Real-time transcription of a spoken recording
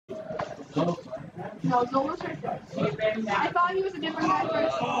No, Zolo's right there. I thought he was a different guy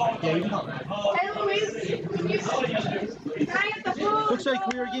first. Hey, Luis, can I get the food? Looks like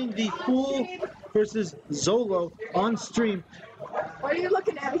we are getting the Fool versus Zolo on stream. What are you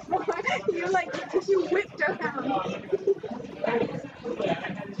looking at me for? You're like, you whipped around.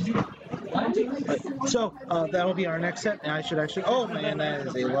 So that'll be our next set, and I should actually. Oh man, that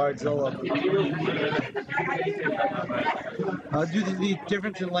is a large Zolo. Due to the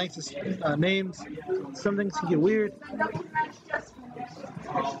difference in lengths of names, some things can get weird.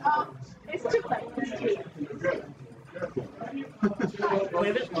 It's too late.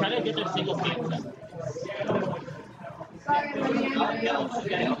 Try to get their single game set. Sorry,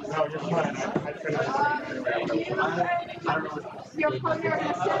 your partner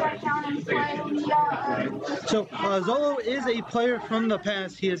has set right down and play. So Zolo is a player from the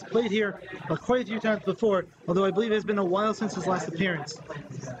past. He has played here quite a few times before, although I believe it's been a while since his last appearance.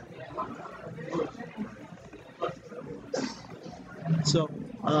 So,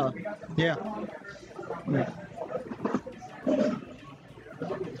 yeah.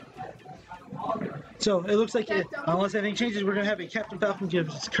 So it looks like, unless anything changes, we're going to have a Captain Falcon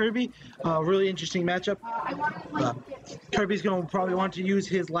versus Kirby. Really interesting matchup. Kirby's going to probably want to use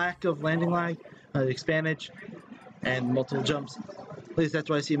his lack of landing lag, expandage, and multiple jumps. At least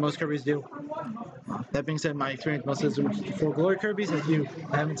that's what I see most Kirbys do. That being said, my experience most is for Glory Kirbys, as you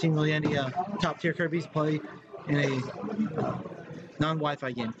haven't seen really any top tier Kirbys play in a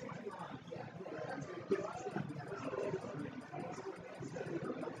non-Wi-Fi game.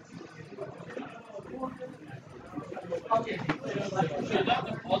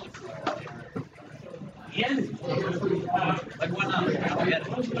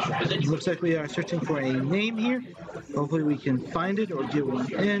 Looks like we are searching for a name here. Hopefully we can find it or get one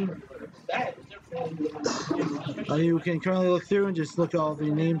in. You can currently look through and just look at all the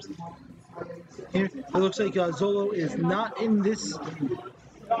names here. It looks like Zolo is not in this.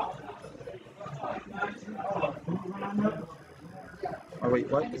 Oh wait,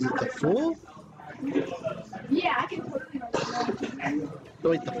 what? Is it the Fool? Yeah, I can. Oh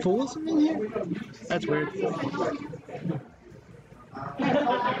wait, the Fool isn't in here? That's weird.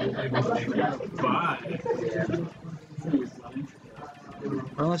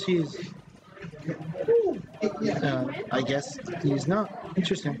 Unless he's... I guess he's not.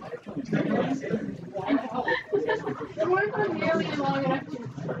 Interesting. What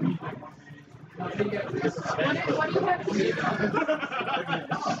do you have to do?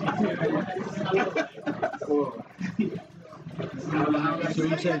 So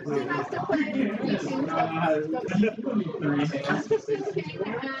you said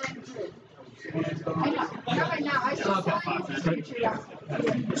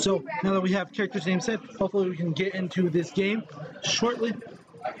so now that we have characters' names set, hopefully we can get into this game shortly.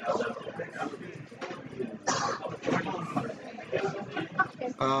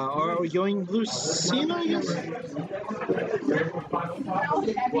 Are we going Lucina, I guess?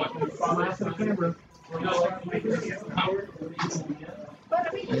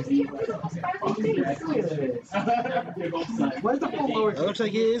 It looks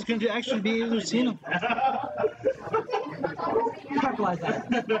like it is going to actually be Lucina.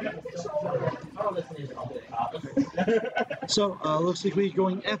 So, looks like we're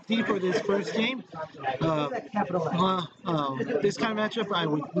going FD for this first game. This kind of matchup I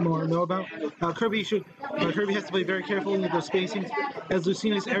would more know about. Kirby has to play very carefully with those spacings, as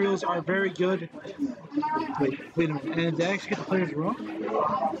Lucina's aerials are very good. Wait a minute. And did I actually get the players wrong?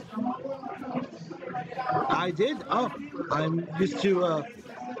 I did? Oh, I'm used to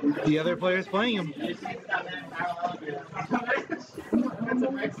the other players playing them.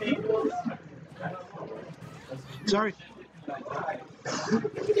 Sorry.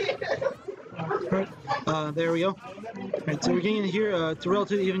 Right, there we go. Right, so we're getting in here. It's a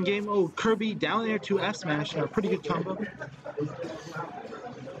relatively even game. Oh, Kirby down there to F smash. Pretty good combo.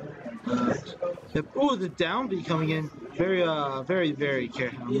 Yep. Oh, the down B coming in. Very, very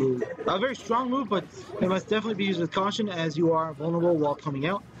careful move. A very strong move, but it must definitely be used with caution, as you are vulnerable while coming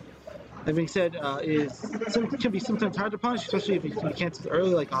out. That being said, can be sometimes hard to punish, especially if you cancel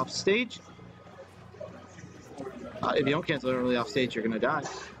early, like off stage. If you don't cancel it early off stage, you're gonna die.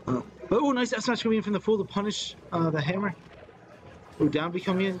 But oh, nice F smash coming in from the Fool to punish the hammer. Ooh, down B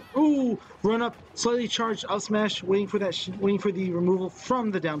coming in. Ooh, run up, slightly charged up smash, waiting for the removal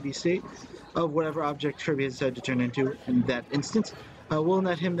from the down B state of whatever object Kirby has decided to turn into in that instance. Will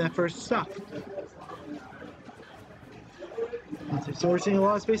net him that first stock. So we're seeing a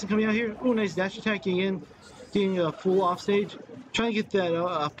lot of spacing coming out here. Ooh, nice dash attack getting a Fool off stage. Trying to get that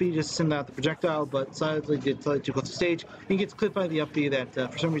up B just to send out the projectile, but sadly did slightly too close to stage. He gets clipped by the up B that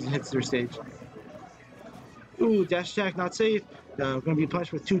for some reason hits their stage. Ooh, dash attack not safe. Going to be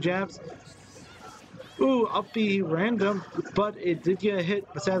punished with 2 jabs. Ooh, up B random, but it did get a hit,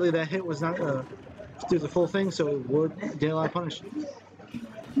 but sadly that hit was not through the full thing, so it would get a lot of punish.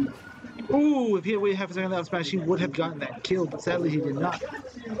 Ooh, if he had waited half a second that smash, he would have gotten that kill, but sadly he did not.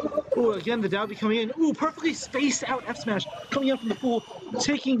 Ooh, again, the down B coming in. Ooh, perfectly spaced out F smash coming up from the full,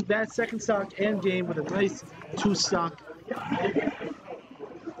 taking that second stock and game with a nice 2 stock.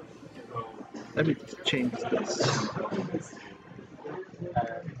 Let me change this.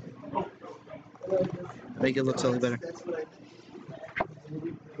 Make it look slightly better.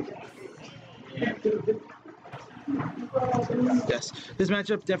 Yes, this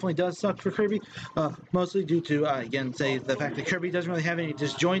matchup definitely does suck for Kirby, mostly due to, again, say the fact that Kirby doesn't really have any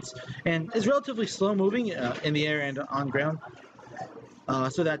disjoints and is relatively slow moving in the air and on ground,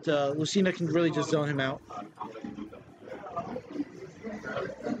 so that Lucina can really just zone him out.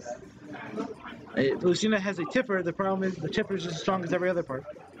 Lucina has a tipper. The problem is the tipper is as strong as every other part.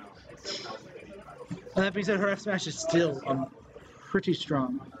 And that being said, her F smash is still pretty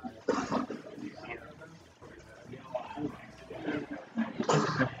strong.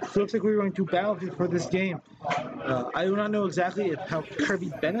 So it looks like we're going to battle for this game. I do not know exactly how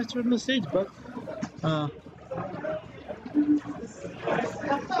Kirby benefits from this stage, but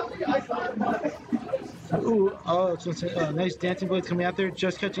ooh, oh, it's nice dancing blades coming out there,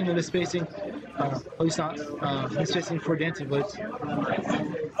 just catching the misspacing. At least not misspacing for dancing blades.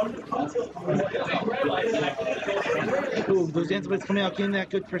 Ooh, those dancing blades coming out, getting that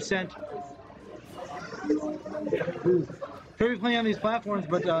good percent. Ooh. Kirby playing on these platforms,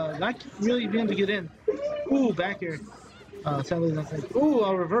 but not really being able to get in. Ooh, back air. Sadly, nothing. Ooh,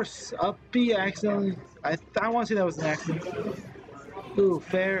 a reverse up B accidentally. I want to say that was an accident. Ooh,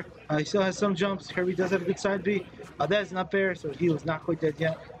 fair. He still has some jumps. Kirby does have a good side B. That is not fair, so he was not quite dead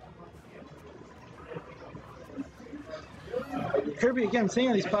yet. Kirby, again, staying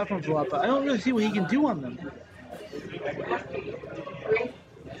on these platforms a lot, but I don't really see what he can do on them.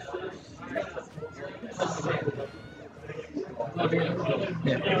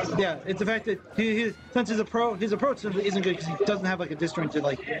 Yeah, it's the fact that he since his approach isn't good because he doesn't have like a disjoint to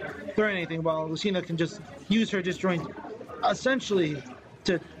like throw anything, while Lucina can just use her disjoint essentially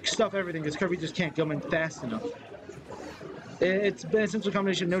to stuff everything because Kirby just can't come in fast enough. It's been a essential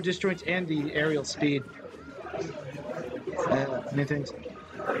combination of no disjoints and the aerial speed. Many things.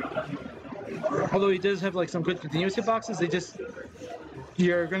 Although he does have like some good continuous hitboxes,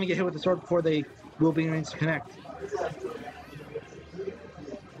 you're going to get hit with the sword before they will be able to connect.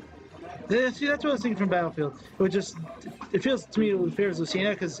 See, that's what I was thinking from Battlefield. It feels to me it favors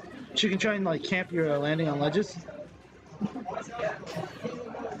Lucina because she can try and like camp your landing on ledges.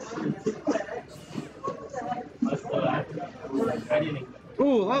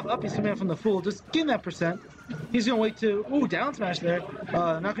 Ooh, up he's coming out from the full, just getting that percent. He's gonna wait to down smash there.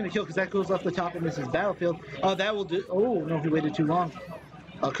 Not gonna kill because that goes off the top and misses Battlefield. That will do. Oh no, he waited too long.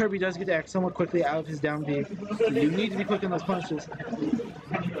 Kirby does get to act somewhat quickly out of his down B. So you need to be quick on those punishes.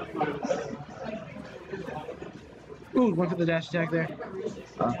 Ooh, went for the dash attack there.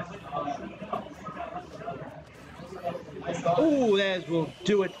 Ooh, that will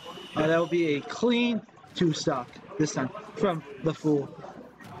do it. That will be a clean 2 stock this time from the full.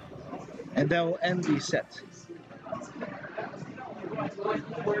 And that will end the set.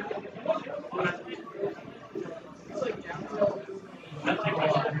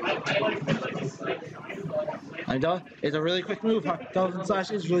 And it's a really quick move. Dolphin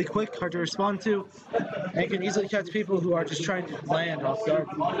Slash is really quick, hard to respond to, and can easily catch people who are just trying to land off guard.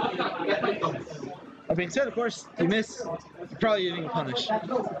 That being said, of course, you miss, you're probably getting a punish.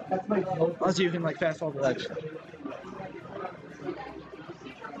 Unless you can like fast fall the ledge.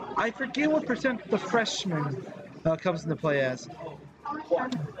 I forget what percent the freshman comes into play as.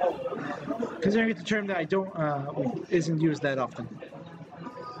 Considering it's a term that I don't isn't used that often.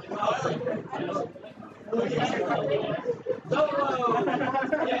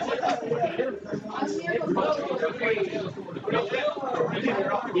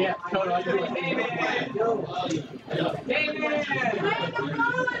 Yeah,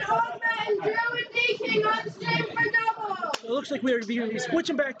 It looks like we are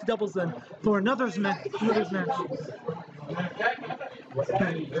switching back to doubles then for another match.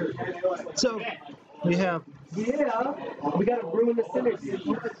 So we have. Yeah, we gotta ruin the synergy.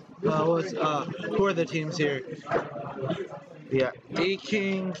 Who are the teams here? Yeah,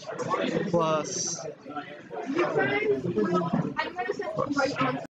 A-King plus.